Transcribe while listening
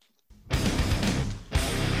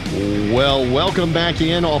Well, welcome back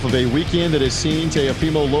in off of a weekend that has seen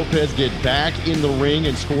Teofimo Lopez get back in the ring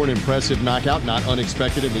and score an impressive knockout, not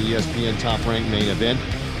unexpected in the ESPN top-ranked main event.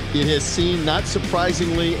 It has seen, not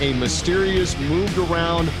surprisingly, a mysterious,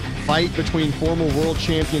 moved-around fight between former world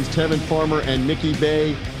champions Tevin Farmer and Mickey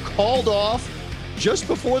Bey called off just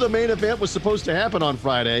before the main event was supposed to happen on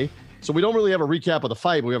Friday. So we don't really have a recap of the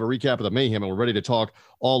fight, but we have a recap of the mayhem, and we're ready to talk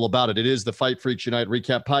all about it. It is the Fight Freaks Unite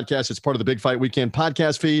Recap Podcast. It's part of the Big Fight Weekend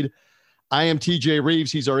podcast feed. I am TJ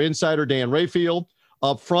Reeves. He's our insider, Dan Rayfield.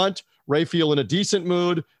 Up front, Rayfield in a decent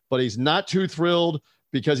mood, but he's not too thrilled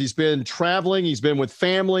because he's been traveling. He's been with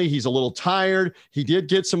family. He's a little tired. He did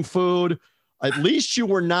get some food. At least you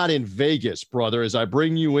were not in Vegas, brother, as I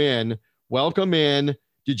bring you in. Welcome in.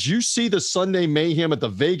 Did you see the Sunday mayhem at the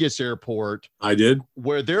Vegas airport? I did.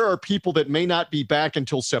 Where there are people that may not be back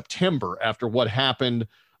until September after what happened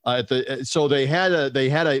so they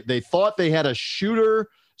thought they had a shooter,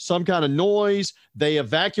 some kind of noise. They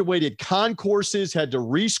evacuated concourses, had to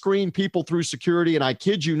rescreen people through security. And I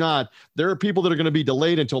kid you not, there are people that are going to be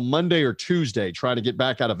delayed until Monday or Tuesday trying to get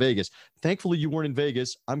back out of Vegas. Thankfully, you weren't in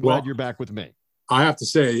Vegas. I'm glad you're back with me. I have to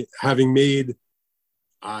say, having made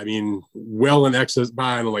well in excess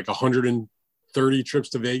by like 130 trips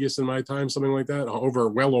to Vegas in my time, something like that,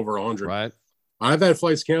 well over 100. Right. I've had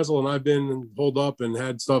flights canceled and I've been pulled up and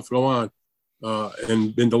had stuff go on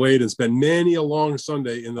and been delayed and spent many a long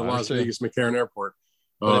Sunday in the Las Vegas McCarran Airport.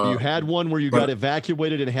 But have you had one where you got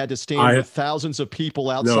evacuated and had to stand with thousands of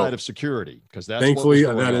people outside of security? Because that's thankfully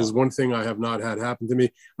that is one thing I have not had happen to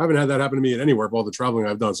me. I haven't had that happen to me anywhere of all the traveling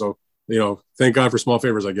I've done. So, thank God for small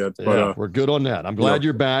favors I get. But we're good on that. I'm glad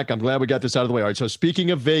you're back. I'm glad we got this out of the way. All right. So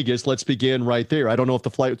speaking of Vegas, let's begin right there. I don't know if the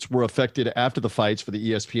flights were affected after the fights for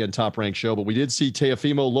the ESPN Top Rank show, but we did see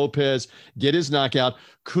Teofimo Lopez get his knockout.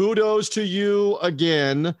 Kudos to you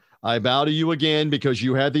again. I bow to you again because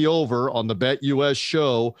you had the over on the Bet US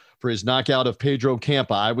show for his knockout of Pedro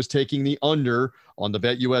Campa. I was taking the under on the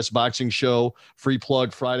Bet US boxing show. Free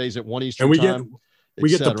plug Fridays at 1 Eastern time. We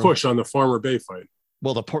get the push on the Farmer Bey fight.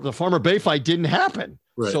 Well, the Farmer Bey fight didn't happen.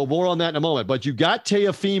 Right. So more on that in a moment. But you got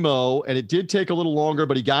Teofimo, and it did take a little longer,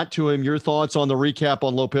 but he got to him. Your thoughts on the recap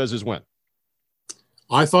on Lopez's win?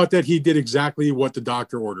 I thought that he did exactly what the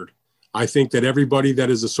doctor ordered. I think that everybody that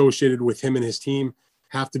is associated with him and his team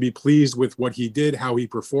have to be pleased with what he did, how he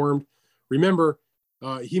performed. Remember,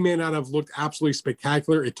 he may not have looked absolutely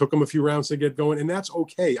spectacular. It took him a few rounds to get going, and that's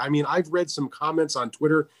okay. I mean, I've read some comments on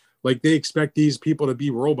Twitter like they expect these people to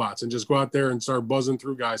be robots and just go out there and start buzzing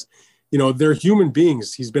through guys. They're human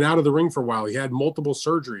beings. He's been out of the ring for a while. He had multiple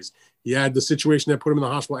surgeries. He had the situation that put him in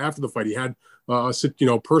the hospital after the fight. He had,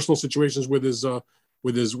 personal situations with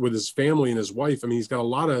his family and his wife. I mean, he's got a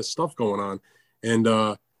lot of stuff going on. And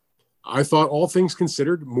I thought all things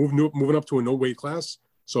considered, moving up to a no weight class.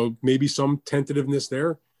 So maybe some tentativeness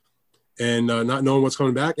there and not knowing what's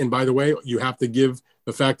coming back. And by the way, you have to give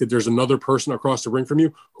the fact that there's another person across the ring from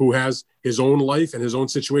you who has his own life and his own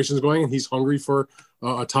situations going, and he's hungry for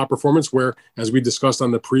a top performance where, as we discussed on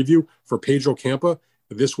the preview for Pedro Campa,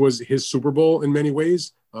 this was his Super Bowl in many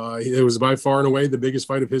ways. It was by far and away the biggest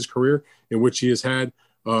fight of his career, in which he has had,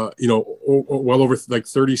 well over like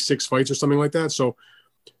 36 fights or something like that. So,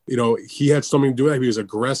 he had something to do with that. He was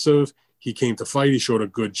aggressive. He came to fight. He showed a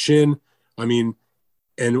good chin. I mean,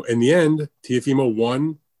 and in the end, Teofimo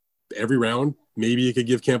won every round. Maybe you could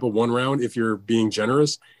give Campa one round if you're being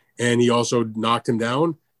generous. And he also knocked him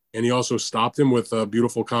down, and he also stopped him with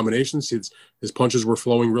beautiful combinations. His punches were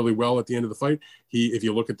flowing really well at the end of the fight. If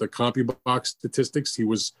you look at the CompuBox statistics, he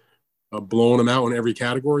was blowing him out in every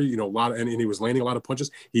category, and he was landing a lot of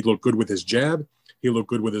punches. He looked good with his jab. He looked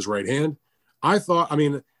good with his right hand. I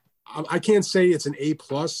can't say it's an A+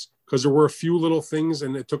 because there were a few little things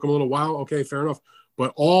and it took him a little while. Okay, fair enough.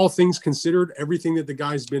 But all things considered, everything that the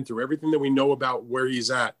guy's been through, everything that we know about where he's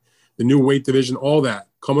at, the new weight division, all that,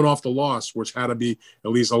 coming off the loss, which had to be at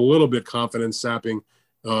least a little bit confidence sapping,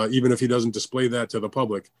 even if he doesn't display that to the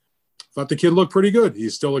public. Thought the kid looked pretty good.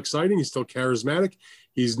 He's still exciting. He's still charismatic.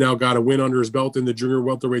 He's now got a win under his belt in the junior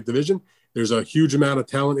welterweight division. There's a huge amount of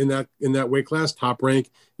talent in that weight class. Top Rank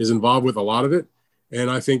is involved with a lot of it. And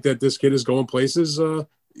I think that this kid is going places.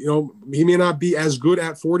 He may not be as good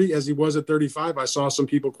at 40 as he was at 35. I saw some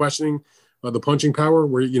people questioning the punching power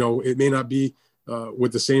where, it may not be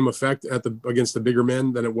with the same effect against the bigger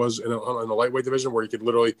men than it was in the lightweight division where he could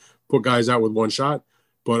literally put guys out with one shot.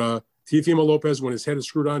 But Teofimo Lopez, when his head is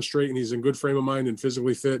screwed on straight and he's in good frame of mind and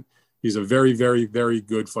physically fit, He's a very, very, very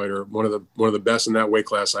good fighter. One of the best in that weight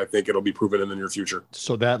class. I think it'll be proven in the near future.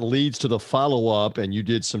 So that leads to the follow-up, and you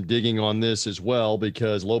did some digging on this as well,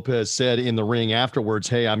 because Lopez said in the ring afterwards,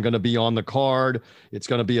 hey, I'm going to be on the card. It's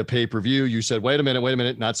going to be a pay-per-view. You said, wait a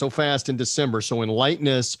minute, not so fast in December. So enlighten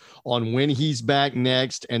us on when he's back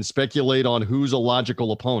next and speculate on who's a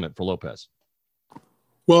logical opponent for Lopez.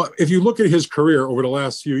 Well, if you look at his career over the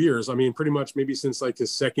last few years, I mean, pretty much maybe since like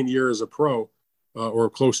his second year as a pro, or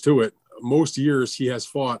close to it, most years he has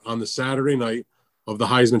fought on the Saturday night of the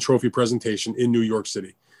Heisman Trophy presentation in New York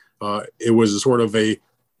City. It was sort of a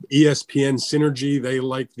ESPN synergy. They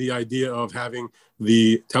liked the idea of having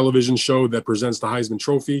the television show that presents the Heisman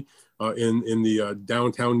Trophy in the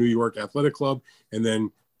downtown New York Athletic Club, and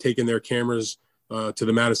then taking their cameras to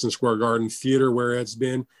the Madison Square Garden Theater where it's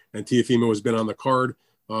been, and Teofimo has been on the card.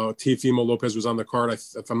 Teofimo Lopez was on the card.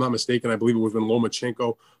 If I'm not mistaken, I believe it was when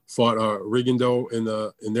Lomachenko fought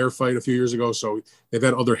Rigondeaux in their fight a few years ago. So they've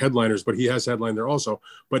had other headliners, but he has headlined there also.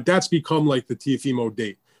 But that's become like the Teofimo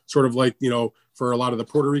date, sort of like, for a lot of the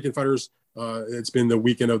Puerto Rican fighters, it's been the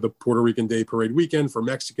weekend of the Puerto Rican Day Parade weekend. For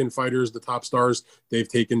Mexican fighters, the top stars, they've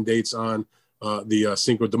taken dates on the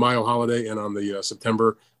Cinco de Mayo holiday and on the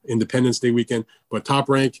September Independence Day weekend. But Top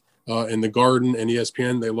Rank and the Garden and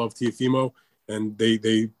ESPN, they love Teofimo. And they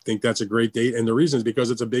think that's a great date. And the reason is because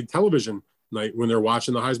it's a big television night when they're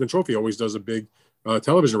watching the Heisman Trophy. Always does a big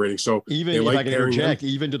television rating. So even if I can interject,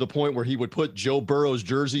 even to the point where he would put Joe Burrow's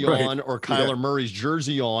jersey on or Kyler Murray's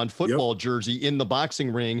jersey on, football jersey in the boxing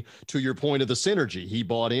ring, to your point of the synergy. He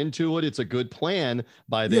bought into it. It's a good plan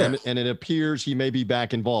by them. And it appears he may be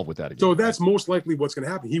back involved with that again. So that's most likely what's going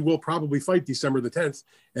to happen. He will probably fight December the 10th.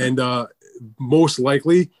 And most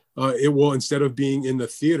likely it will, instead of being in the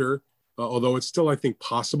theater, although it's still, I think,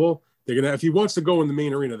 possible, they're going to, if he wants to go in the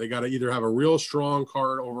main arena, they got to either have a real strong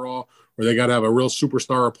card overall, or they got to have a real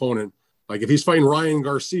superstar opponent. Like if he's fighting Ryan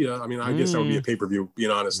Garcia, I mean, I guess that would be a pay-per-view,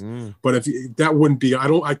 being honest. But if that wouldn't be,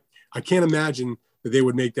 I can't imagine that they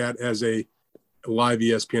would make that as a live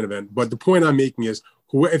ESPN event. But the point I'm making is,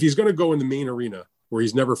 if he's going to go in the main arena where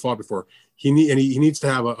he's never fought before, he needs to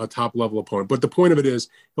have a top level opponent. But the point of it is,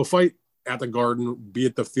 he'll fight at the Garden, be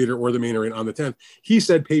it the theater or the main arena on the 10th. He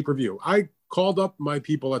said pay-per-view. I called up my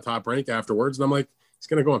people at Top Rank afterwards, and I'm like, he's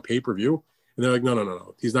going to go on pay-per-view? And they're like,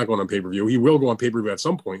 no. He's not going on pay-per-view. He will go on pay-per-view at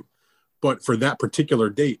some point. But for that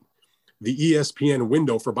particular date, the ESPN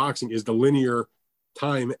window for boxing is the linear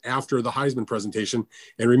time after the Heisman presentation.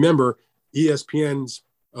 And remember, ESPN's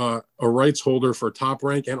a rights holder for Top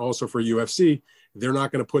Rank and also for UFC. They're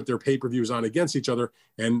not going to put their pay-per-views on against each other.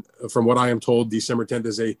 And from what I am told, December 10th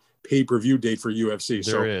is a pay-per-view date for UFC.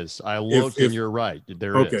 There is. I looked, and you're right.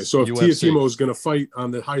 There is. Okay, so if Teofimo is going to fight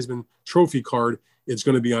on the Heisman Trophy card, it's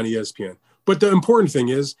going to be on ESPN. But the important thing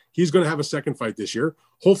is he's going to have a second fight this year.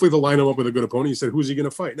 Hopefully they'll line him up with a good opponent. He said, who's he going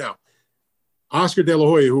to fight? Now, Oscar De La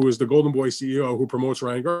Hoya, who is the Golden Boy CEO who promotes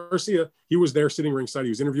Ryan Garcia, he was there sitting ringside. He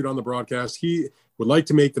was interviewed on the broadcast. He would like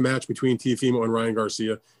to make the match between Teofimo and Ryan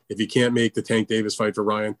Garcia if he can't make the Tank Davis fight for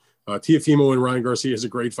Ryan. Teofimo and Ryan Garcia is a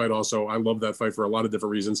great fight also. I love that fight for a lot of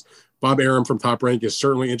different reasons. Bob Arum from Top Rank is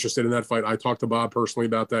certainly interested in that fight. I talked to Bob personally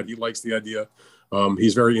about that. He likes the idea.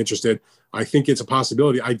 He's very interested. I think it's a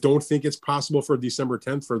possibility. I don't think it's possible for December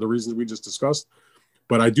 10th for the reasons we just discussed,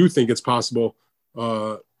 but I do think it's possible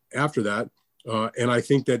after that. And I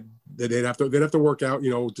think that they'd have to work out,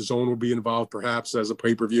 DAZN will be involved perhaps as a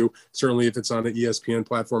pay-per-view. Certainly if it's on the ESPN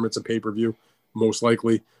platform, it's a pay-per-view, most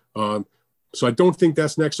likely. So I don't think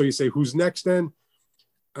that's next. So you say, who's next then?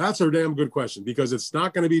 That's a damn good question, because it's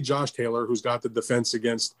not going to be Josh Taylor, who's got the defense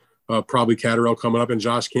against probably Catterall coming up. And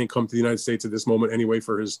Josh can't come to the United States at this moment anyway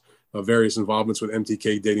for his various involvements with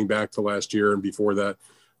MTK dating back to last year and before that.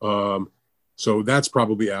 So that's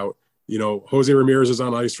probably out. Jose Ramirez is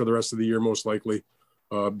on ice for the rest of the year, most likely.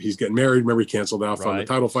 He's getting married. Remember, he canceled out from the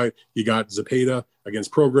title fight. You got Zepeda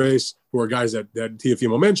against Prograis, who are guys that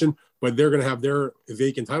Teofimo mentioned, but they're going to have their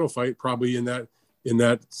vacant title fight probably in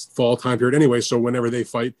that fall time period anyway. So whenever they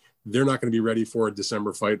fight, they're not going to be ready for a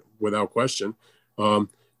December fight without question.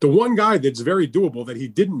 The one guy that's very doable that he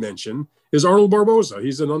didn't mention is Arnold Barboza.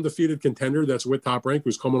 He's an undefeated contender that's with Top Rank,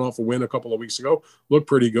 who's coming off a win a couple of weeks ago. Looked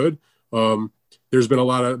pretty good. There's been a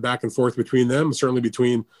lot of back and forth between them, certainly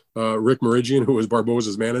between Rick Meridian, who was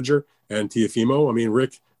Barboza's manager, and Teofimo. I mean,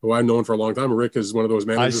 Rick, who I've known for a long time, Rick is one of those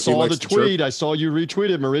managers. I saw the tweet. I saw you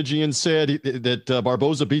retweeted. Meridian said that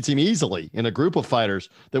Barboza beats him easily in a group of fighters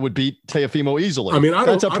that would beat Teofimo easily. I mean,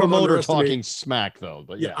 that's a promoter talking smack, though.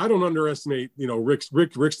 But yeah, I don't underestimate. Rick's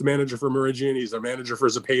the manager for Meridian. He's the manager for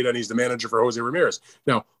Zepeda, and he's the manager for Jose Ramirez.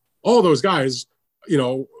 Now, all those guys,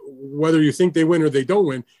 whether you think they win or they don't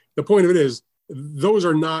win, the point of it is, those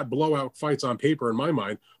are not blowout fights on paper in my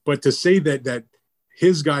mind. But to say that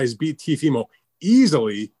his guys beat Teofimo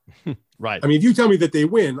easily, right? I mean, if you tell me that they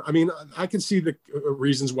win, I mean, I can see the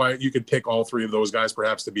reasons why you could pick all three of those guys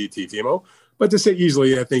perhaps to beat Teofimo. But to say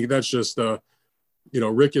easily, I think that's just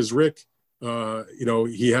Rick is Rick.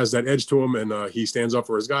 He has that edge to him, and he stands up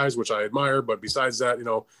for his guys, which I admire. But besides that,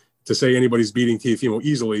 to say anybody's beating Teofimo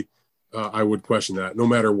easily, I would question that no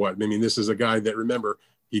matter what. I mean, this is a guy that, remember,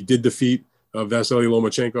 he did defeat Vasily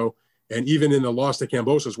Lomachenko. And even in the loss to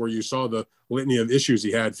Kambosos, where you saw the litany of issues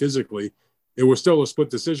he had physically, it was still a split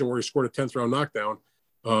decision where he scored a 10th round knockdown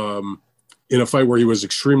in a fight where he was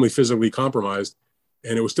extremely physically compromised.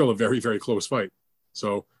 And it was still a very, very close fight.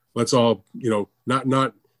 So let's all,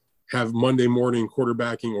 not have Monday morning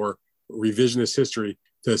quarterbacking or revisionist history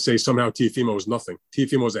to say somehow Teofimo is nothing.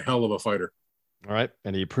 Teofimo is a hell of a fighter. All right.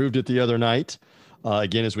 And he proved it the other night.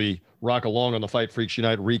 Again, as we rock along on the Fight Freaks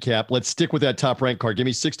Unite recap, let's stick with that top rank card. Give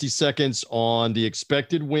me 60 seconds on the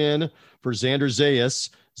expected win for Xander Zayas.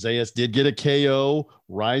 Zayas did get a KO,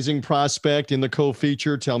 rising prospect in the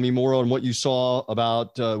co-feature. Tell me more on what you saw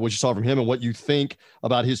from him and what you think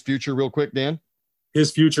about his future real quick, Dan.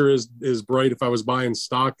 His future is bright. If I was buying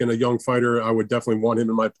stock in a young fighter, I would definitely want him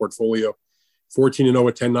in my portfolio. 14-0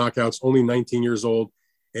 with 10 knockouts, only 19 years old.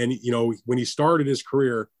 And, when he started his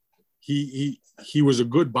career, he was a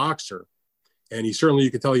good boxer, and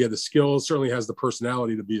you could tell he had the skills, certainly has the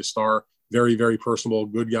personality to be a star. Very, very personable,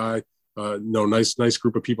 good guy. Nice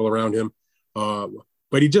group of people around him.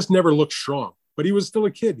 But he just never looked strong, but he was still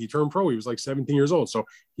a kid. He turned pro. He was like 17 years old. So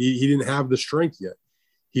he didn't have the strength yet.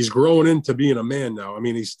 He's growing into being a man now. I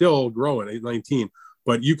mean, he's still growing at 19,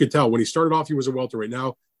 but you could tell when he started off, he was a welterweight.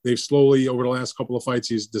 Now they've slowly, over the last couple of fights,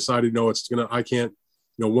 he's decided, no, I can't,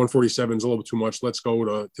 147 is a little bit too much. Let's go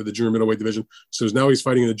to the junior middleweight division. So now he's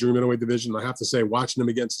fighting in the junior middleweight division. I have to say, watching him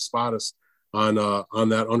against Espadas on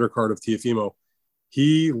that undercard of Teofimo,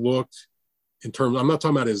 he looked, in terms, I'm not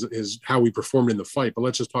talking about his how he performed in the fight, but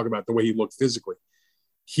let's just talk about the way he looked physically.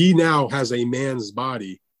 He now has a man's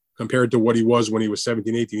body compared to what he was when he was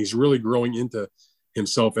 17, 18. He's really growing into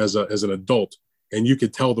himself as an adult. And you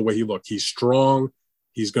could tell the way he looked. He's strong.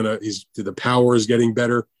 The power is getting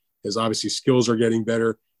better. His obviously skills are getting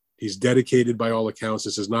better. He's dedicated by all accounts.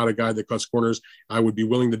 This is not a guy that cuts corners. I would be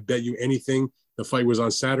willing to bet you anything. The fight was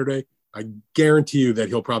on Saturday. I guarantee you that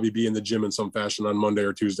he'll probably be in the gym in some fashion on Monday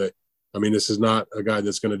or Tuesday. I mean, this is not a guy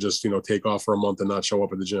that's going to just, take off for a month and not show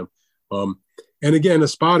up at the gym. And again,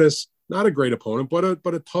 Espadas, not a great opponent, but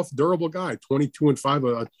a tough, durable guy,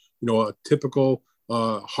 22-5, a typical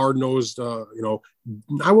hard-nosed,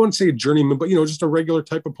 I wouldn't say a journeyman, but, just a regular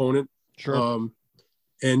type opponent. Sure.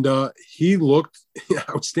 And he looked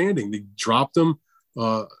outstanding. They dropped him,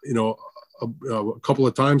 a couple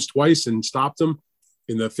of times, twice, and stopped him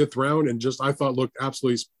in the 5th round. And I thought looked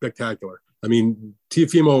absolutely spectacular. I mean,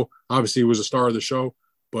 Teofimo obviously was a star of the show,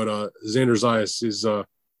 but Xander Zayas is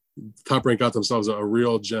Top Rank got themselves a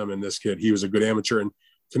real gem in this kid. He was a good amateur. And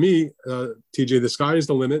to me, TJ, the sky is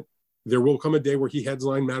the limit. There will come a day where he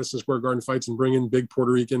headline Madison Square Garden fights and bring in big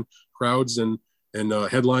Puerto Rican crowds and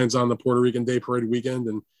headlines on the Puerto Rican Day Parade weekend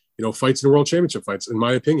and, fights in World Championship fights, in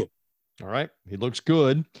my opinion. All right. He looks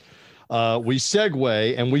good. We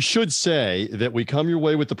segue, and we should say that we come your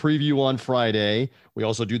way with the preview on Friday. We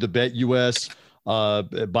also do the Bet US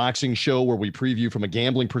boxing show where we preview from a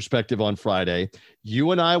gambling perspective on Friday.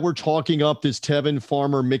 You and I were talking up this Tevin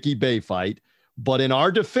Farmer Mickey Bay fight. But in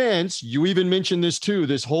our defense, you even mentioned this too.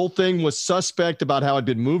 This whole thing was suspect about how it had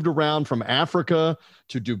been moved around from Africa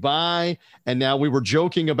to Dubai. And now we were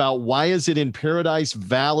joking about why is it in Paradise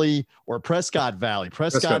Valley or Prescott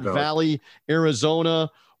Valley, Arizona?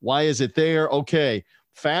 Why is it there? Okay.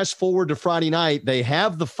 Fast forward to Friday night. They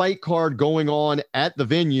have the fight card going on at the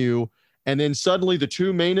venue. And then suddenly the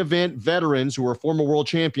two main event veterans who are former world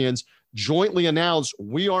champions jointly announced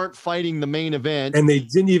we aren't fighting the main event. And they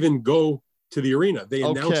didn't even go to the arena. They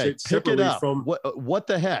announced it separately from what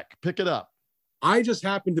the heck? Pick it up. I just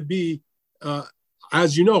happened to be,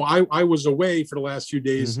 as you know, I was away for the last few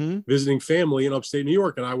days visiting family in upstate New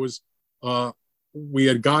York. And I was, we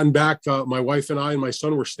had gotten back, my wife and I and my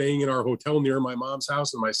son were staying in our hotel near my mom's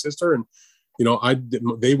house and my sister. And,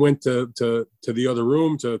 they went to the other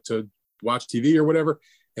room to watch TV or whatever.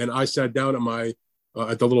 And I sat down at my,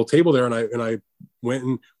 at the little table there and I went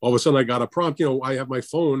and all of a sudden I got a prompt, I have my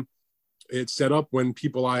phone. It's set up when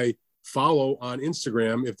people I follow on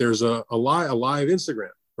Instagram, if there's a live Instagram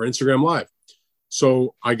or Instagram Live.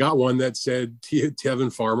 So I got one that said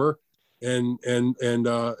Tevin Farmer and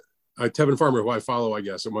Tevin Farmer, who I follow, I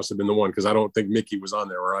guess it must've been the one, because I don't think Mickey was on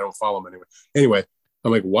there, or I don't follow him anyway. Anyway,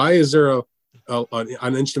 I'm like, why is there on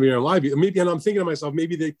Instagram Live. Maybe, and I'm thinking to myself,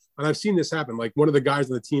 maybe they, and I've seen this happen. Like one of the guys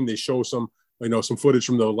on the team, they show some, some footage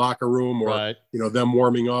from the locker room or, right. Them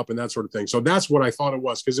warming up and that sort of thing. So that's what I thought it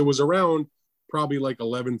was, because it was around probably like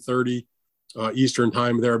 11:30 Eastern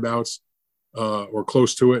time, thereabouts, or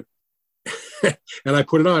close to it. And I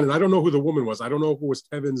put it on, and I don't know who the woman was. I don't know if it was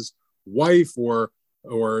Tevin's wife or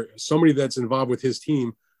somebody that's involved with his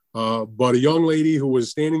team, but a young lady who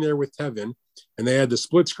was standing there with Tevin, and they had the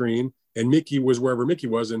split screen, and Mickey was wherever Mickey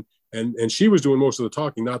was, and she was doing most of the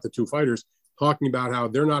talking, not the two fighters, talking about how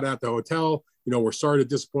they're not at the hotel. We're sorry to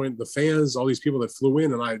disappoint the fans, all these people that flew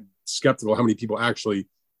in, and I'm skeptical how many people actually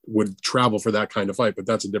would travel for that kind of fight, but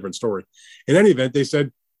that's a different story. In any event, they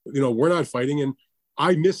said, we're not fighting. And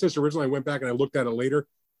I missed this originally. I went back and I looked at it later.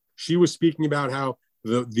 She was speaking about how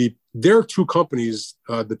their two companies,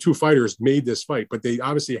 the two fighters, made this fight, but they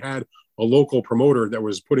obviously had a local promoter that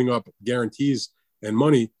was putting up guarantees and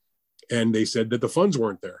money, and they said that the funds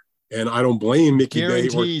weren't there. And I don't blame Mickey Bay.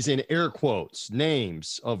 Guarantees in air quotes,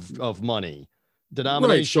 names of money,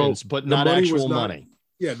 denominations, right, but not actual money.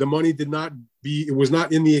 Yeah, the money it was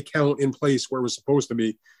not in the account in place where it was supposed to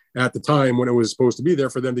be at the time when it was supposed to be there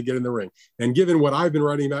for them to get in the ring. And given what I've been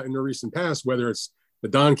writing about in the recent past, whether it's the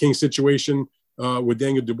Don King situation with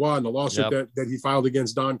Daniel Dubois and the lawsuit that he filed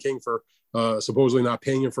against Don King for supposedly not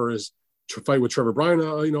paying him for his fight with Trevor Bryan,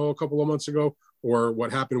 a couple of months ago, or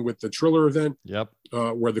what happened with the Triller event,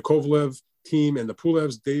 where the Kovalev team and the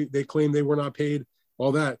Pulevs, they claim they were not paid,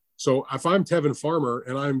 all that. So if I'm Tevin Farmer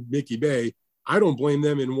and I'm Mickey Bay, I don't blame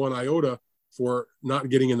them in one iota for not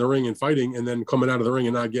getting in the ring and fighting and then coming out of the ring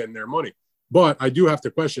and not getting their money. But I do have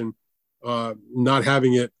to question not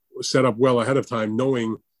having it set up well ahead of time,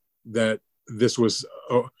 knowing that this was,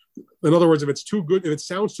 in other words, if it's too good, if it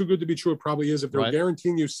sounds too good to be true, it probably is. If they're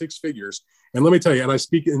guaranteeing you six figures, and let me tell you, and I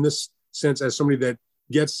speak in this sense as somebody that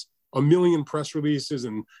gets a million press releases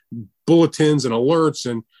and bulletins and alerts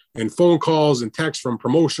and phone calls and texts from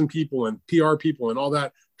promotion people and PR people and all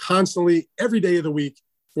that constantly every day of the week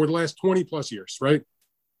for the last 20 plus years, right?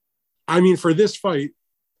 I mean, for this fight,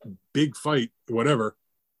 big fight, whatever.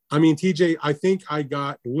 I mean, TJ, I think I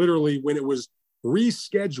got literally when it was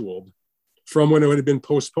rescheduled from when it had been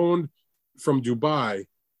postponed from Dubai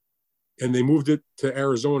and they moved it to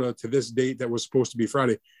Arizona to this date that was supposed to be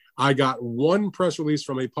Friday. I got one press release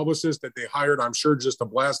from a publicist that they hired, I'm sure, just to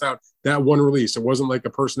blast out that one release. It wasn't like a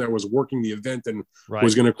person that was working the event and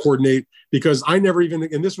was going to coordinate, because I never even,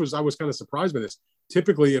 and I was kind of surprised by this.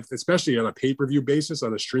 Typically, especially on a pay-per-view basis,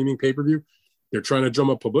 on a streaming pay-per-view, they're trying to drum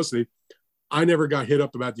up publicity. I never got hit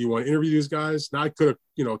up about, do you want to interview these guys? Now I could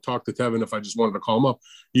have, talked to Tevin if I just wanted to call him up.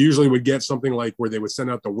 You usually would get something like where they would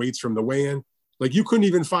send out the weights from the weigh-in. Like you couldn't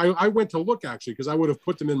even find, I went to look actually, because I would have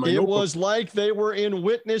put them in my notebook. It was like they were in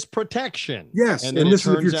witness protection. Yes. And this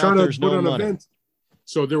is if you're trying to put an event.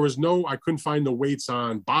 So there was I couldn't find the weights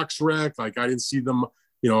on BoxRec. Like I didn't see them,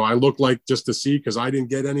 I looked like just to see, because I didn't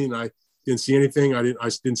get any and I didn't see anything. I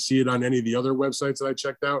didn't see it on any of the other websites that I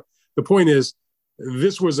checked out. The point is,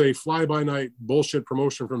 this was a fly-by-night bullshit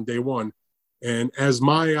promotion from day one. And as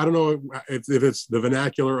I don't know if it's the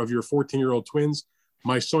vernacular of your 14-year-old twins,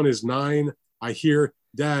 my son is 9. I hear,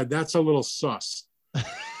 Dad, that's a little sus.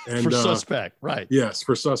 And, for suspect, right. Yes,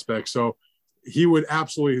 for suspect. So he would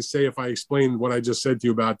absolutely say, if I explained what I just said to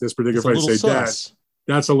you about this particular fight, say, sus. Dad,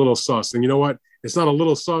 that's a little sus. And you know what? It's not a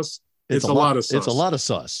little sus. It's a lot of sus. It's a lot of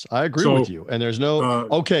sus. I agree with you. And there's no,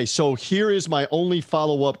 okay. So here is my only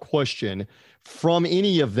follow-up question from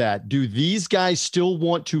any of that. Do these guys still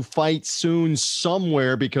want to fight soon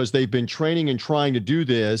somewhere because they've been training and trying to do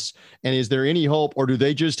this? And is there any hope, or do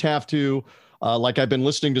they just have to, like I've been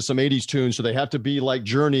listening to some 80s tunes, so they have to be like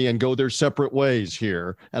Journey and go their separate ways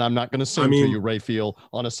here? And I'm not going to sing to you, Rayfield,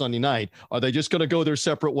 on a Sunday night. Are they just going to go their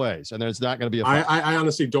separate ways? And there's not going to be a fight? I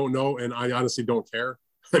honestly don't know, and I honestly don't care.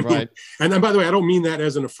 Right. And by the way, I don't mean that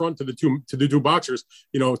as an affront to the two boxers.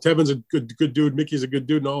 Tevin's a good dude, Mickey's a good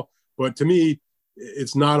dude and all, but to me,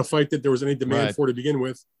 it's not a fight that there was any demand for to begin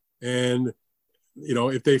with. And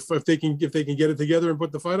if they can get it together and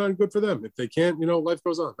put the fight on, good for them. If they can't, life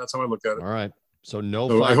goes on. That's how I look at it. All right. So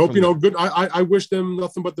fight I hope good. I wish them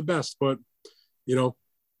nothing but the best, but be a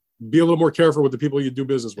little more careful with the people you do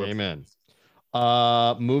business with. Amen.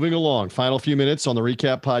 Moving along, final few minutes on the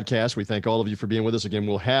Recap Podcast. We thank all of you for being with us again.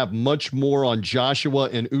 We'll have much more on Joshua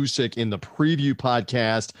and Usyk in the preview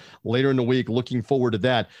podcast later in the week. Looking forward to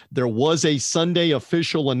that. There was a Sunday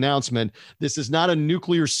official announcement. This is not a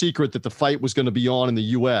nuclear secret that the fight was going to be on in the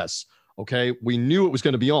U.S. Okay, we knew it was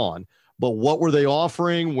going to be on, but what were they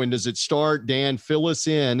offering? When does it start? Dan, fill us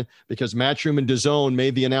in, because Matchroom and DAZN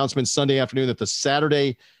made the announcement Sunday afternoon that the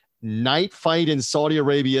Saturday night fight in Saudi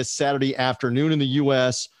Arabia, Saturday afternoon in the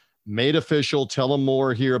U.S., made official. Tell them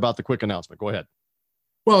more here about the quick announcement. Go ahead.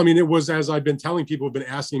 Well, I mean, it was, as I've been telling people who've been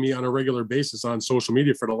asking me on a regular basis on social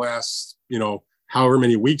media for the last, however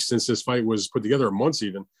many weeks since this fight was put together, or months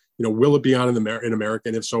even, will it be on in America?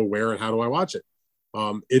 And if so, where and how do I watch it?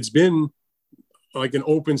 It's been like an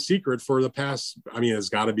open secret for the past, it's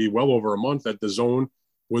got to be well over a month that DAZN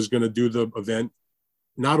was going to do the event,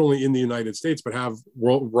 not only in the United States, but have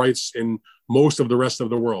world rights in most of the rest of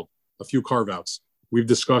the world, a few carve outs. We've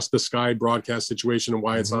discussed the Sky broadcast situation and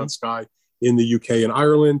why it's on Sky in the UK and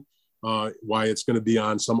Ireland, why it's going to be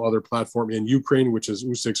on some other platform in Ukraine, which is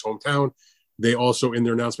Usyk's hometown. They also, in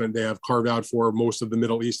their announcement, they have carved out for most of the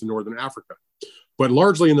Middle East and Northern Africa. But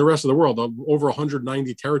largely in the rest of the world, over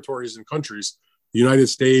 190 territories and countries, the United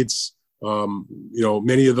States,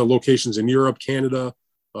 many of the locations in Europe, Canada,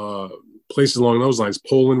 places along those lines.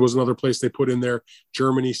 Poland was another place they put in there,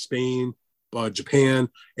 Germany, Spain, Japan.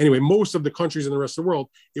 Anyway, most of the countries in the rest of the world,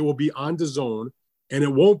 it will be on DAZN, and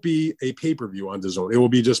it won't be a pay-per-view on DAZN. It will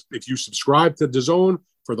be just, if you subscribe to DAZN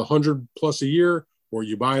for the $100+ a year, or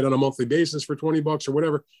you buy it on a monthly basis for $20 or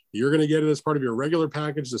whatever, you're going to get it as part of your regular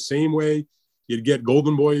package the same way you'd get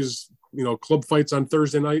Golden Boys, club fights on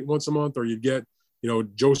Thursday night once a month, or you'd get,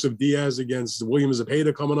 Joseph Diaz against William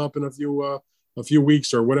Zepeda coming up in a few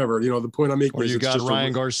weeks or whatever. The point I'm making is you got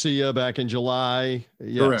Ryan Garcia back in July.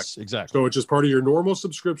 Yes, correct. Exactly. So it's just part of your normal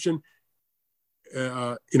subscription.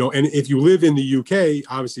 And if you live in the UK,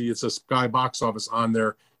 obviously it's a Sky box office on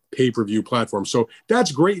their pay-per-view platform. So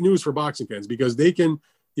that's great news for boxing fans, because they can,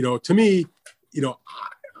 to me,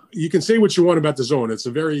 you can say what you want about DAZN. It's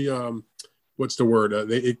a very, what's the word?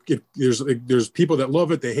 There's people that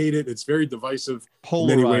love it. They hate it. It's very divisive.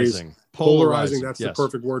 Polarizing. In many ways. Polarizing. That's the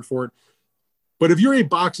perfect word for it. But if you're a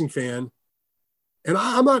boxing fan, and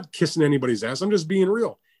I'm not kissing anybody's ass, I'm just being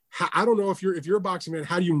real. I don't know if you're a boxing fan,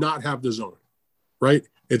 how do you not have DAZN? Right?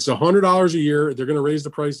 It's $100 a year. They're going to raise the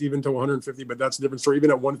price even to $150, but that's a different story.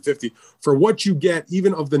 Even at $150, for what you get,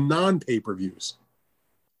 even of the non-pay-per-views,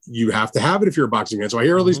 you have to have it if you're a boxing fan. So I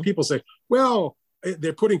hear all these people say, well,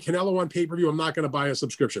 they're putting Canelo on pay-per-view, I'm not going to buy a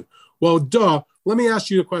subscription. Well, duh. Let me ask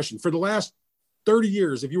you a question. For the last 30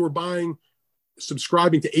 years, if you were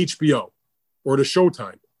subscribing to HBO or to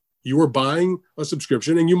Showtime, you were buying a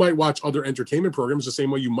subscription, and you might watch other entertainment programs the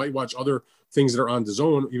same way you might watch other things that are on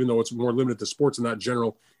DAZN, even though it's more limited to sports and not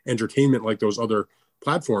general entertainment like those other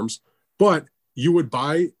platforms. But you would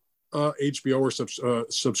buy HBO or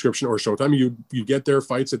subscription or Showtime. You get their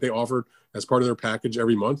fights that they offered as part of their package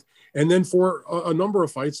every month. And then for a number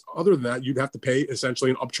of fights, other than that, you'd have to pay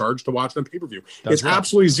essentially an upcharge to watch them pay-per-view. It's right.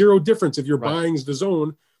 Absolutely zero difference if you're buying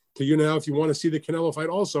DAZN to, now, if you want to see the Canelo fight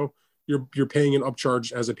also, you're paying an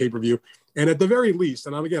upcharge as a pay-per-view. And at the very least,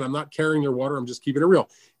 and I'm not carrying their water, I'm just keeping it real.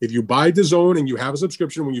 If you buy DAZN and you have a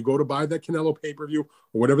subscription, when you go to buy that Canelo pay-per-view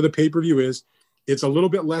or whatever the pay-per-view is, it's a little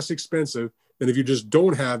bit less expensive than if you just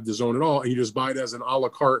don't have DAZN at all and you just buy it as an a la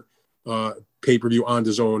carte pay-per-view on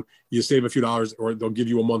DAZN. You save a few dollars, or they'll give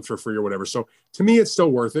you a month for free or whatever. So to me, it's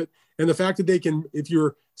still worth it. And the fact that they can, if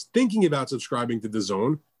you're thinking about subscribing to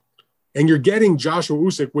DAZN and you're getting Joshua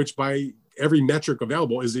Usyk, which by every metric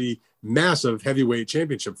available is a massive heavyweight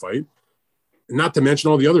championship fight, not to mention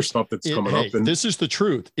all the other stuff that's coming up. And this is the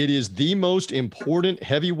truth. It is the most important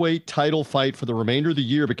heavyweight title fight for the remainder of the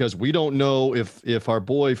year, because we don't know if our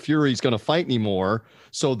boy Fury's going to fight anymore.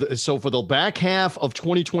 So for the back half of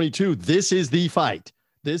 2022, this is the fight.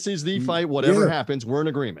 This is the fight. Whatever happens, we're in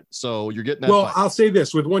agreement. So you're getting that fight. I'll say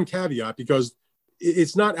this with one caveat, because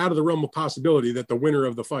it's not out of the realm of possibility that the winner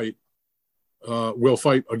of the fight will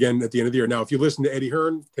fight again at the end of the year. Now, if you listen to Eddie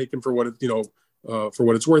Hearn, take him for what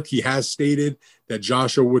it's worth, he has stated that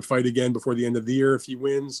Joshua would fight again before the end of the year if he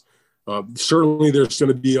wins. Certainly, there's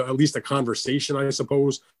going to be at least a conversation, I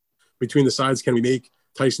suppose, between the sides. Can we make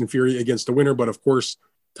Tyson Fury against the winner? But of course,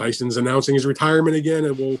 Tyson's announcing his retirement again,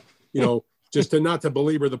 and we'll, just not to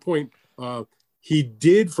belabor the point, he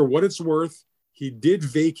did, for what it's worth, he did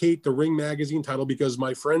vacate the Ring Magazine title because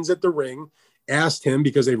my friends at the Ring asked him,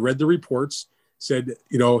 because they read the reports, said,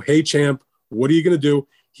 hey, champ, what are you going to do?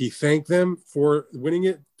 He thanked them for winning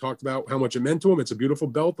it, talked about how much it meant to him. It's a beautiful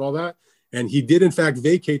belt, all that. And he did, in fact,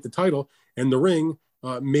 vacate the title. And the Ring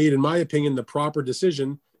made, in my opinion, the proper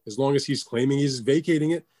decision, as long as he's claiming he's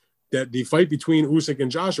vacating it, that the fight between Usyk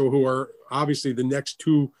and Joshua, who are obviously the next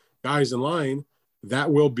two guys in line,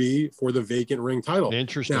 that will be for the vacant Ring title.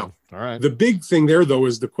 Interesting. Now, all right. The big thing there, though,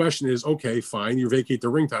 is the question is, okay, fine, you vacate the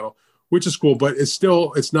Ring title, which is cool, but it's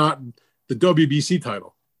not the WBC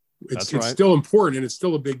title. It's still important, and it's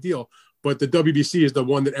still a big deal. But the WBC is the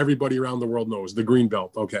one that everybody around the world knows, the green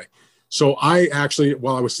belt. Okay. So I actually,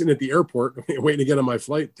 while I was sitting at the airport waiting to get on my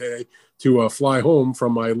flight today to fly home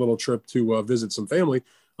from my little trip to visit some family,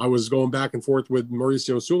 I was going back and forth with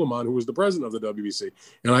Mauricio Suleiman, who was the president of the WBC.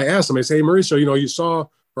 And I asked him, I say, hey, Mauricio,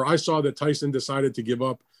 I saw that Tyson decided to give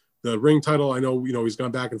up the ring title. I know, he's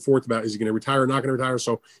gone back and forth about, is he going to retire or not going to retire?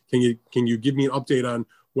 So can you give me an update on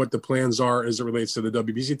what the plans are as it relates to the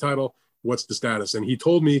WBC title? What's the status? And he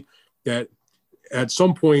told me that at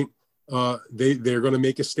some point, they're going to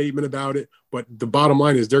make a statement about it, but the bottom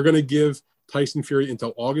line is they're going to give Tyson Fury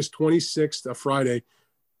until August 26th, a Friday,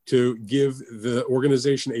 to give the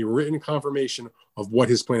organization a written confirmation of what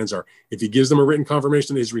his plans are. If he gives them a written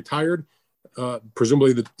confirmation that he's retired,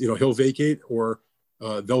 presumably he'll vacate, or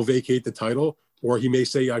they'll vacate the title, or he may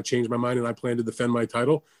say, I've changed my mind and I plan to defend my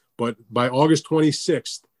title. But by August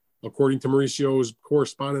 26th, according to Mauricio's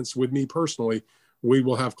correspondence with me personally, we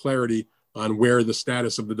will have clarity on where the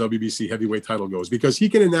status of the WBC heavyweight title goes, because he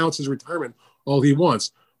can announce his retirement all he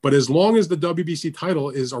wants. But as long as the WBC title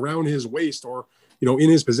is around his waist, or, in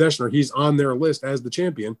his possession, or he's on their list as the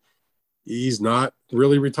champion, he's not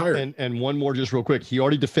really retired. And one more just real quick. He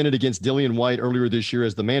already defended against Dillian Whyte earlier this year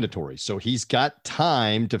as the mandatory. So he's got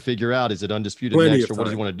time to figure out, is it undisputed next, or what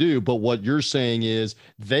does he want to do? But what you're saying is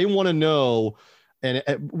they want to know, and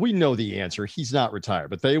we know the answer, he's not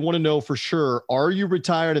retired, but they want to know for sure, are you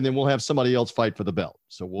retired? And then we'll have somebody else fight for the belt.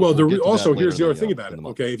 So also, here's the other thing about it.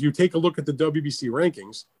 Okay. If you take a look at the WBC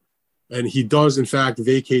rankings, and he does in fact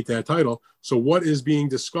vacate that title. So what is being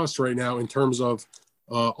discussed right now in terms of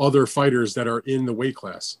other fighters that are in the weight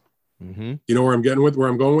class? Mm-hmm. You know where I'm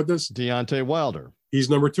going with this? Deontay Wilder. He's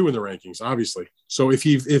number 2 in the rankings, obviously. So if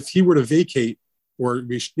he were to vacate, or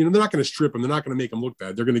they're not going to strip him, they're not going to make him look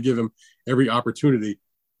bad. They're going to give him every opportunity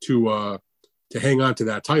to hang on to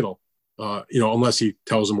that title, unless he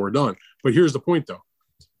tells them we're done. But here's the point, though.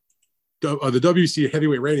 The WBC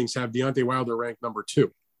heavyweight ratings have Deontay Wilder ranked number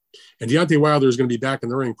 2. And Deontay Wilder is going to be back in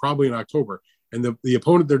the ring probably in October. And the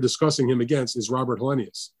opponent they're discussing him against is Robert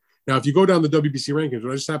Helenius. Now, if you go down the WBC rankings,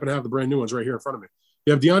 I just happen to have the brand new ones right here in front of me.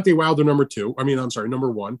 You have Deontay Wilder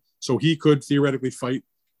number 1. So he could theoretically fight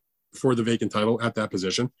for the vacant title at that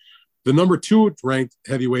position. The number 2 ranked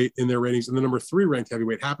heavyweight in their ratings and the number 3 ranked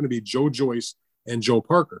heavyweight happen to be Joe Joyce and Joe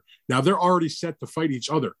Parker. Now, they're already set to fight each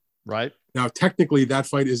other. Right. Now, technically, that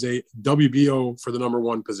fight is a WBO for the number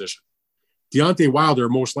 1 position. Deontay Wilder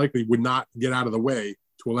most likely would not get out of the way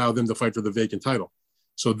to allow them to fight for the vacant title.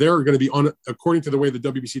 So they're going to be, according to the way the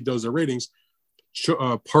WBC does their ratings,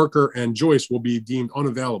 Parker and Joyce will be deemed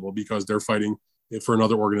unavailable because they're fighting for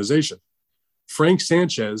another organization. Frank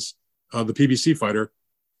Sanchez, the PBC fighter,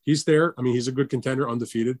 he's there. I mean, he's a good contender,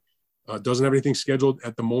 undefeated. Doesn't have anything scheduled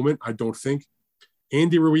at the moment, I don't think.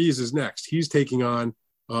 Andy Ruiz is next. He's taking on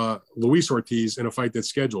Luis Ortiz in a fight that's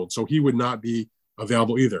scheduled, so he would not be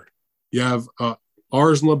available either. You have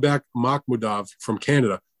Arslanbek Makhmudov from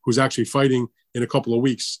Canada, who's actually fighting in a couple of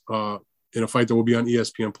weeks in a fight that will be on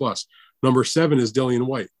ESPN+. Number 7 is Dillian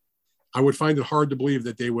Whyte. I would find it hard to believe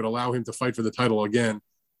that they would allow him to fight for the title again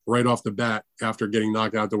right off the bat after getting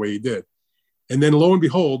knocked out the way he did. And then lo and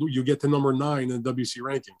behold, you get to number 9 in the WBC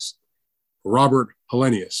rankings, Robert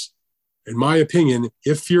Helenius. In my opinion,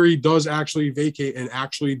 if Fury does actually vacate and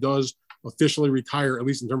actually does officially retire, at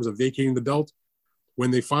least in terms of vacating the belt, when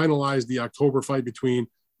they finalize the October fight between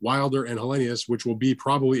Wilder and Helenius, which will be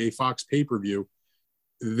probably a Fox pay-per-view,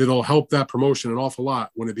 that'll help that promotion an awful lot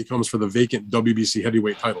when it becomes for the vacant WBC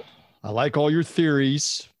heavyweight title. I like all your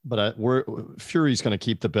theories, but Fury's going to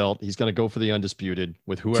keep the belt. He's going to go for the undisputed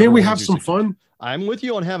with whoever. Can't we have some fun? I'm with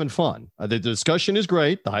you on having fun. The discussion is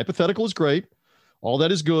great. The hypothetical is great. All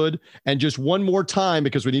that is good. And just one more time,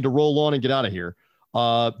 because we need to roll on and get out of here.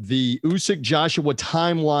 The Usyk-Joshua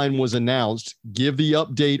timeline was announced. Give the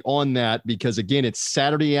update on that, because again, it's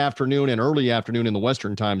Saturday afternoon and early afternoon in the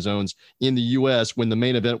Western time zones in the U.S. when the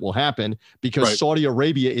main event will happen, because Saudi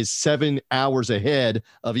Arabia is 7 hours ahead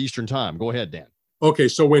of Eastern time. Go ahead, Dan. Okay,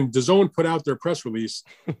 so when DAZN put out their press release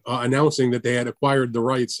announcing that they had acquired the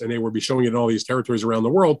rights and they would be showing it in all these territories around the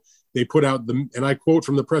world, they put out and I quote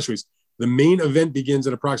from the press release, the main event begins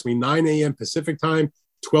at approximately 9 a.m. Pacific time,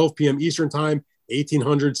 12 p.m. Eastern time,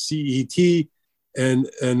 1800 CET, and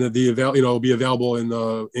it'll be available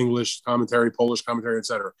in English commentary, Polish commentary,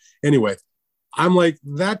 etc. Anyway, I'm like,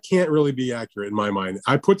 that can't really be accurate in my mind.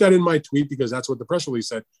 I put that in my tweet because that's what the press release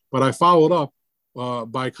said, but I followed up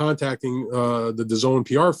by contacting the DAZN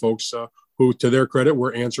PR folks who, to their credit,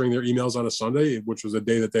 were answering their emails on a Sunday, which was the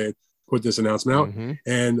day that they put this announcement out. Mm-hmm.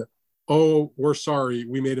 And, oh, we're sorry,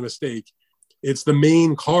 we made a mistake. It's the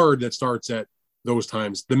main card that starts at those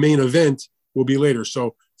times. The main event will be later.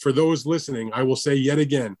 So for those listening, I will say yet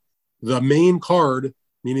again, the main card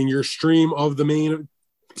meaning your stream of the main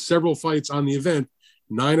several fights on the event,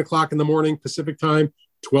 9 o'clock in the morning Pacific time,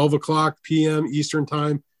 12 o'clock p.m. Eastern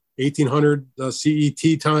time, 1800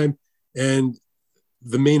 CET time, and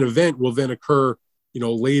the main event will then occur,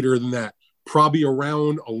 later than that, probably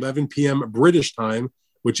around 11 p.m. British time,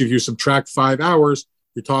 which if you subtract 5 hours,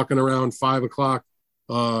 you're talking around 5 o'clock,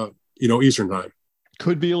 Eastern time.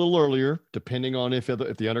 Could be a little earlier, depending on if the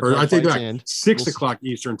undercard I take fights back, end. 6 o'clock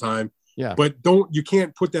Eastern time. Yeah. But you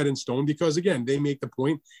can't put that in stone because, again, they make the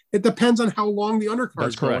point. It depends on how long the undercard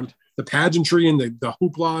is going. Correct. The pageantry and the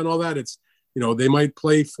hoopla and all that. It's, they might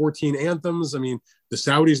play 14 anthems. I mean, the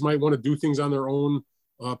Saudis might want to do things on their own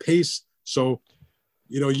pace. So,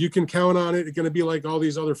 you can count on it. It's going to be like all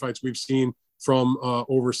these other fights we've seen from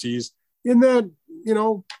overseas in that,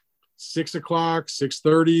 6 o'clock,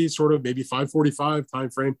 6:30, sort of maybe 5:45 time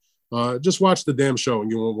frame. Just watch the damn show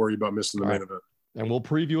and you won't worry about missing the main event. And we'll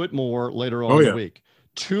preview it more later on in the week.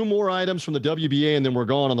 2 more items from the WBA, and then we're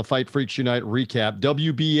going on the Fight Freaks Unite recap.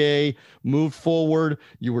 WBA moved forward.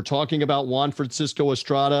 You were talking about Juan Francisco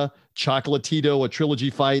Estrada, Chocolatito, a trilogy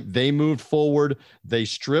fight. They moved forward. They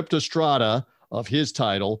stripped Estrada of his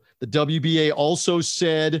title. The WBA also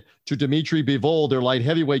said to Dimitri Bivol, their light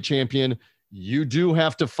heavyweight champion, you do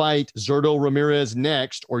have to fight Zurdo Ramirez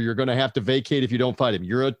next, or you're going to have to vacate if you don't fight him.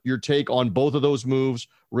 Your take on both of those moves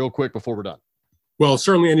real quick before we're done. Well,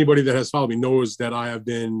 certainly anybody that has followed me knows that I have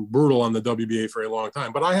been brutal on the WBA for a long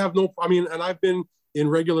time, but and I've been in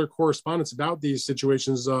regular correspondence about these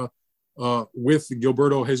situations with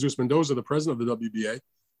Gilberto Jesus Mendoza, the president of the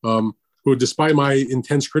WBA, who, despite my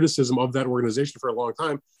intense criticism of that organization for a long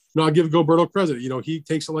time, I'll give Gilberto credit. He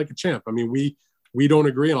takes it like a champ. I mean, we don't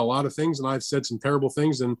agree on a lot of things, and I've said some terrible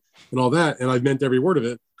things and all that, and I've meant every word of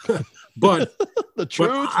it. But the truth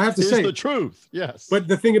I have to say the truth. Yes. But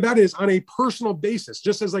the thing about it is, on a personal basis,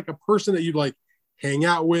 just as like a person that you'd like hang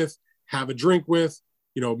out with, have a drink with,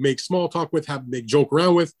 make small talk with, make joke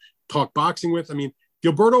around with, talk boxing with. I mean,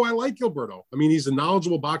 Gilberto, I like Gilberto. I mean, he's a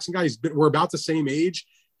knowledgeable boxing guy. We're about the same age.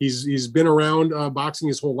 He's been around boxing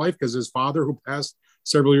his whole life because his father, who passed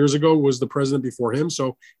several years ago, was the president before him.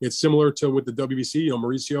 So it's similar to with the WBC.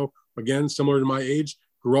 Mauricio, again, similar to my age,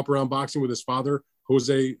 grew up around boxing with his father,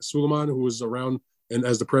 Jose Suleiman, who was around and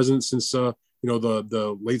as the president since the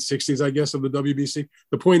late 60s, I guess, of the WBC.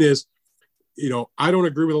 The point is, I don't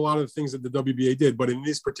agree with a lot of the things that the WBA did, but in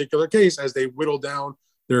this particular case, as they whittled down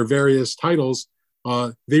their various titles,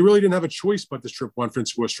 they really didn't have a choice but to strip Juan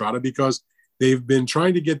Francisco Estrada because they've been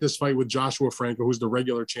trying to get this fight with Joshua Franco, who's the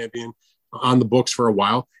regular champion, on the books for a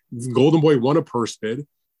while. Golden Boy won a purse bid.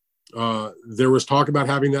 There was talk about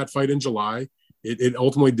having that fight in July. It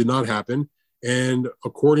ultimately did not happen. And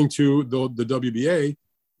according to the WBA,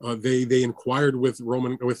 they inquired with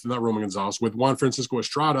Juan Francisco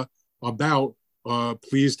Estrada about,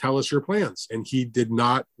 please tell us your plans. And he did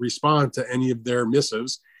not respond to any of their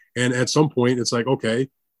missives. And at some point, it's like, okay,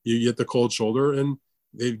 you get the cold shoulder, and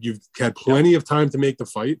you've had plenty of time to make the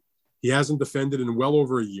fight. He hasn't defended in well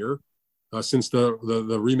over a year. Since the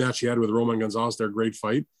rematch he had with Roman Gonzalez, their great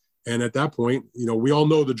fight. And at that point, we all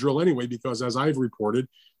know the drill anyway, because as I've reported,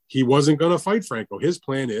 he wasn't going to fight Franco. His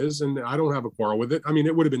plan is, and I don't have a quarrel with it. I mean,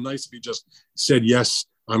 it would have been nice if he just said, yes,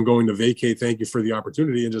 I'm going to vacate. Thank you for the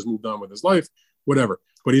opportunity, and just moved on with his life, whatever.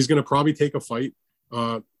 But he's going to probably take a fight,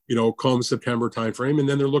 come September timeframe. And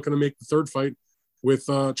then they're looking to make the third fight with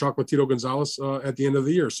Chocolatito Gonzalez at the end of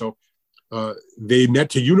the year. So they met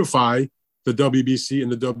to unify the WBC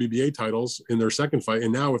and the WBA titles in their second fight.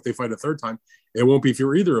 And now if they fight a third time, it won't be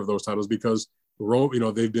for either of those titles because,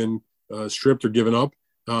 they've been stripped or given up.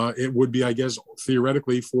 It would be, I guess,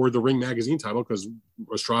 theoretically for the Ring Magazine title, because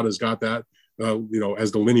Estrada's got that,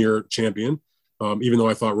 as the linear champion, even though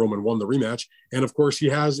I thought Roman won the rematch. And of course he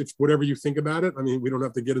has, if whatever you think about it, I mean, we don't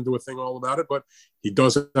have to get into a thing all about it, but he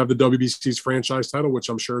does have the WBC's franchise title, which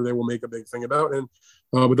I'm sure they will make a big thing about. And,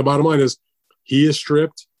 but the bottom line is he is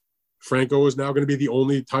stripped. Franco is now going to be the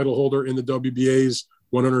only title holder in the WBA's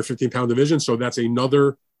 115-pound division. So that's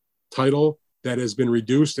another title that has been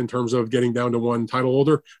reduced in terms of getting down to one title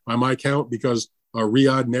holder by my count, because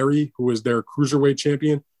Riyad Neri, who is their cruiserweight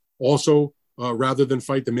champion, also, rather than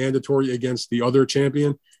fight the mandatory against the other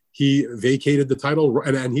champion, he vacated the title,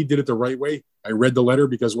 and he did it the right way. I read the letter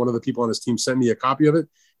because one of the people on his team sent me a copy of it.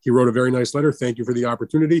 He wrote a very nice letter. Thank you for the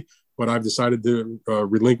opportunity, but I've decided to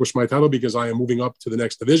relinquish my title because I am moving up to the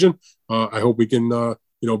next division. I hope we can,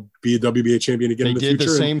 be a WBA champion again in the future. They did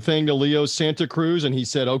the same thing to Leo Santa Cruz, and he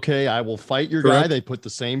said, okay, I will fight your guy. They put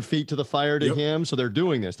the same feet to the fire to him. So they're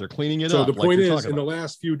doing this. They're cleaning it up. So the point is, in the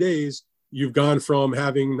last few days, you've gone from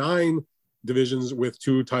having 9 divisions with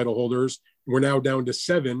 2 title holders. We're now down to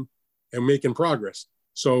 7 and making progress.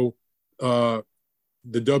 So the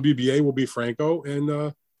WBA will be Franco,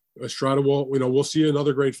 and Estrada will, we'll see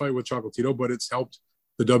another great fight with Chocolatito, but it's helped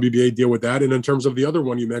the WBA deal with that. And in terms of the other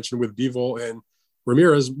one you mentioned with Bivol and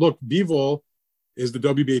Ramirez, look, Bivol is the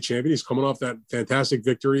WBA champion. He's coming off that fantastic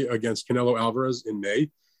victory against Canelo Alvarez in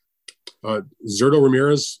May. Zurdo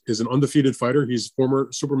Ramirez is an undefeated fighter. He's former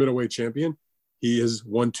super middleweight champion. He has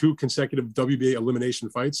won 2 consecutive WBA elimination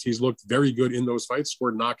fights. He's looked very good in those fights,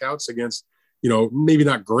 scored knockouts against, maybe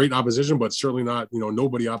not great opposition, but certainly not,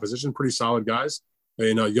 nobody opposition, pretty solid guys.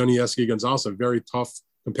 And Yuniesky Gonzalez, a very tough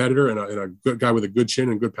competitor and a good guy with a good chin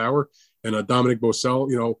and good power. And Dominic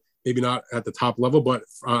Bocel, maybe not at the top level, but,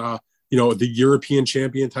 the European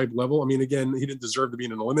champion type level. I mean, again, he didn't deserve to be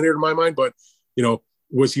an eliminator in my mind, but,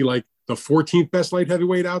 was he like the 14th best light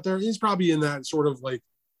heavyweight out there? He's probably in that sort of like,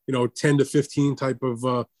 10 to 15 type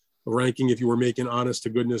of ranking if you were making honest to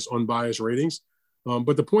goodness, unbiased ratings.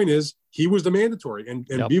 But the point is, he was the mandatory, and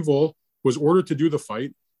yep. Bivol was ordered to do the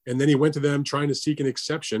fight. And then he went to them trying to seek an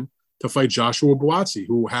exception to fight Joshua Buatsi,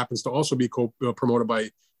 who happens to also be promoted by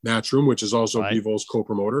Matchroom, which is also right. Bivol's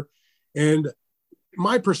co-promoter. And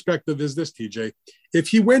my perspective is this, TJ, if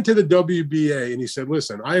he went to the WBA and he said,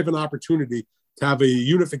 listen, I have an opportunity to have a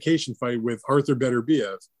unification fight with Arthur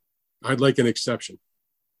Beterbiev, I'd like an exception.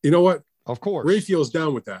 You know what? Of course. Ray feels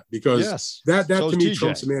down with that because that so to me TJ.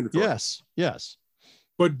 Trumps the mandatory. Yes.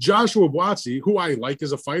 But Joshua Buatsi, who I like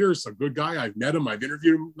as a fighter, is a good guy. I've met him. I've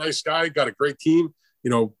interviewed him. Nice guy. Got a great team.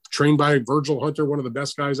 Trained by Virgil Hunter, one of the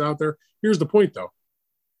best guys out there. Here's the point, though.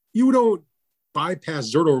 You don't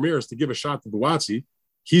bypass Zurdo Ramirez to give a shot to Buatsi.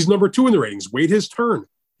 He's number 2 in the ratings. Wait his turn.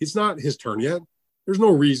 It's not his turn yet. There's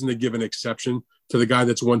no reason to give an exception to the guy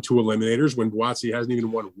that's won 2 eliminators when Buatsi hasn't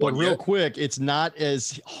even won one. But real quick, it's not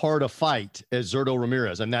as hard a fight as Zurdo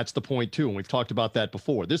Ramirez, and that's the point too. And we've talked about that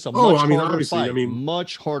before. This is a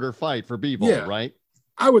much harder fight for Bivol, right?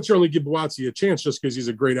 I would certainly give Buatsi a chance just because he's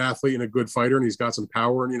a great athlete and a good fighter, and he's got some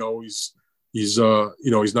power, and he's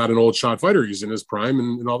not an old shot fighter. He's in his prime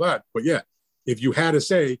and all that. But yeah, if you had to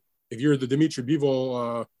say, if you're the Dimitri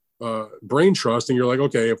Bivol brain trust, and you're like,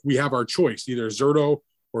 okay, if we have our choice, either Zurdo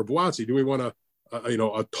or Buatsi, do we want a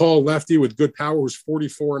tall lefty with good power who's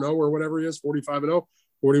 44-0 or whatever he is, 45-0,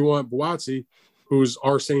 or do you want Buatsi, who's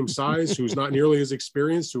our same size, who's not nearly as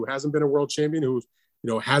experienced, who hasn't been a world champion, who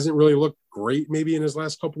hasn't really looked great maybe in his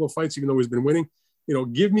last couple of fights, even though he's been winning?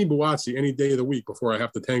 Give me Buatsi any day of the week before I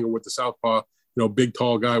have to tangle with the southpaw, big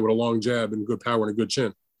tall guy with a long jab and good power and a good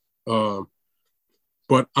chin.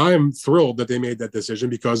 But I'm thrilled that they made that decision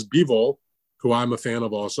because Bivol, who I'm a fan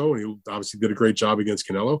of also, and he obviously did a great job against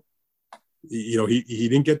Canelo, he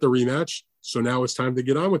didn't get the rematch. So now it's time to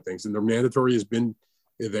get on with things. And the mandatory has been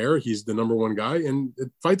there. He's the number 1 guy and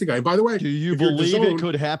fight the guy. By the way, do you believe it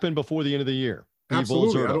could happen before the end of the year?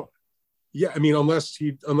 Absolutely. I mean, unless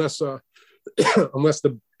the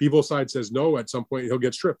Bivol side says no, at some point he'll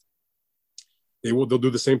get stripped. They'll do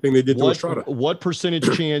the same thing they did to Estrada. What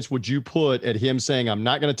percentage chance would you put at him saying, I'm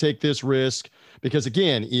not going to take this risk? Because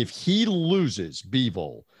again, if he loses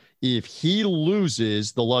Bivol,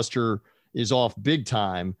 the luster is off big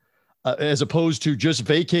time, as opposed to just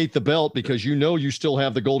vacate the belt because you still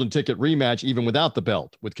have the golden ticket rematch even without the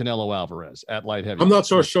belt with Canelo Alvarez at light heavyweight. I'm not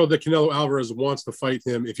so sure that Canelo Alvarez wants to fight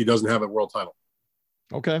him if he doesn't have a world title.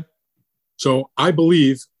 Okay. So I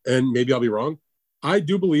believe, and maybe I'll be wrong, I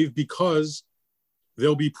do believe because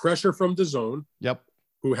there'll be pressure from DAZN,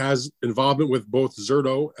 who has involvement with both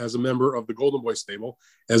Zurdo as a member of the Golden Boy stable,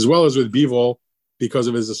 as well as with Bivol because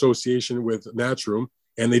of his association with Matchroom.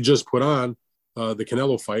 And they just put on the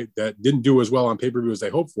Canelo fight that didn't do as well on pay-per-view as they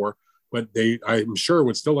hoped for, but I'm sure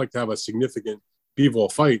would still like to have a significant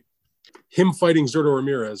Bivol fight. Him fighting Zurdo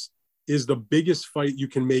Ramirez is the biggest fight you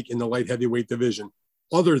can make in the light heavyweight division,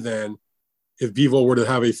 other than if Bivol were to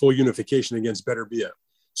have a full unification against Beterbiev.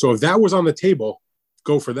 So if that was on the table,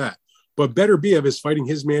 go for that. But Beterbiev is fighting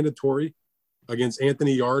his mandatory against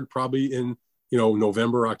Anthony Yard probably in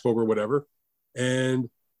November, October, whatever. And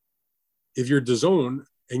if you're DAZN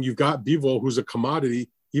and you've got Bivol, who's a commodity,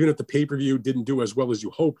 even if the pay-per-view didn't do as well as you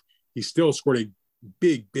hoped, he still scored a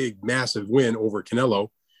big, massive win over Canelo.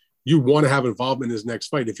 You want to have involvement in his next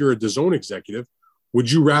fight. If you're a DAZN executive, would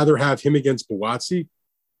you rather have him against Buatsi,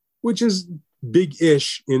 which is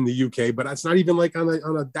big-ish in the UK, but it's not even like on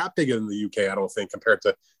a that big in the UK, I don't think, compared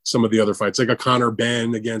to some of the other fights, like a Conor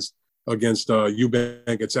Benn against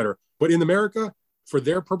Eubank, et cetera. But in America, for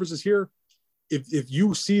their purposes here, if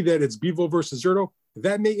you see that it's Bivol versus Zurdo,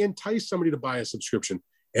 that may entice somebody to buy a subscription.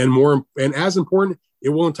 And as important, it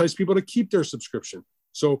will entice people to keep their subscription.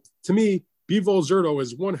 So to me, Bivol Zurdo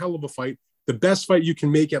is one hell of a fight, the best fight you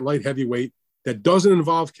can make at light heavyweight that doesn't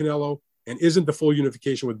involve Canelo and isn't the full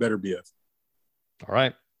unification with Beterbiev. All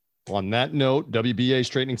right. On that note, WBA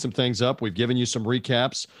straightening some things up. We've given you some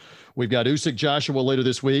recaps. We've got Usyk Joshua later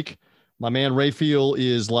this week. My man Rafael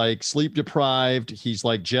is like sleep deprived. He's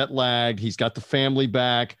like jet lagged. He's got the family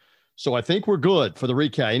back. So I think we're good for the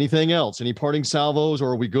recap. Anything else? Any parting salvos,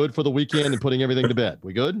 or are we good for the weekend and putting everything to bed?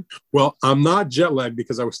 We good? Well, I'm not jet lagged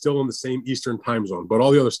because I was still in the same Eastern time zone, but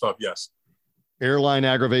all the other stuff, yes. Airline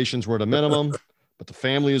aggravations were at a minimum. But the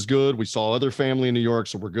family is good. We saw other family in New York,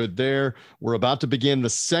 so we're good there. We're about to begin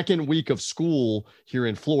the second week of school here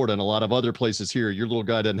in Florida and a lot of other places here. Your little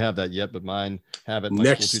guy doesn't have that yet, but mine have it. My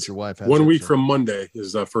Next school teacher wife has 1 it, week so. from Monday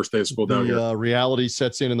is the first day of school down here. Reality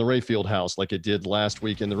sets in the Rayfield house like it did last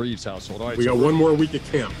week in the Reeves household. All right, we got one more week at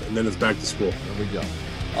camp, and then it's back to school. There we go.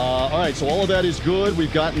 All right, so all of that is good.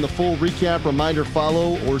 We've gotten the full recap. Reminder,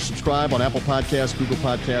 follow or subscribe on Apple Podcasts, Google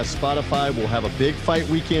Podcasts, Spotify. We'll have a big fight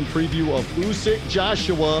weekend preview of Usyk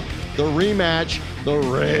Joshua, the rematch. The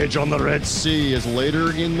Rage on the Red Sea is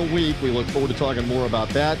later in the week. We look forward to talking more about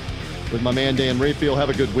that with my man Dan Rafael. Have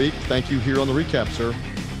a good week. Thank you here on the recap, sir.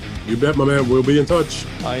 You bet, my man. We'll be in touch.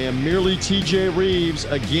 I am merely TJ Reeves.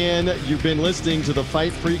 Again, you've been listening to the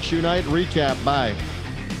Fight Freaks Unite recap. Bye.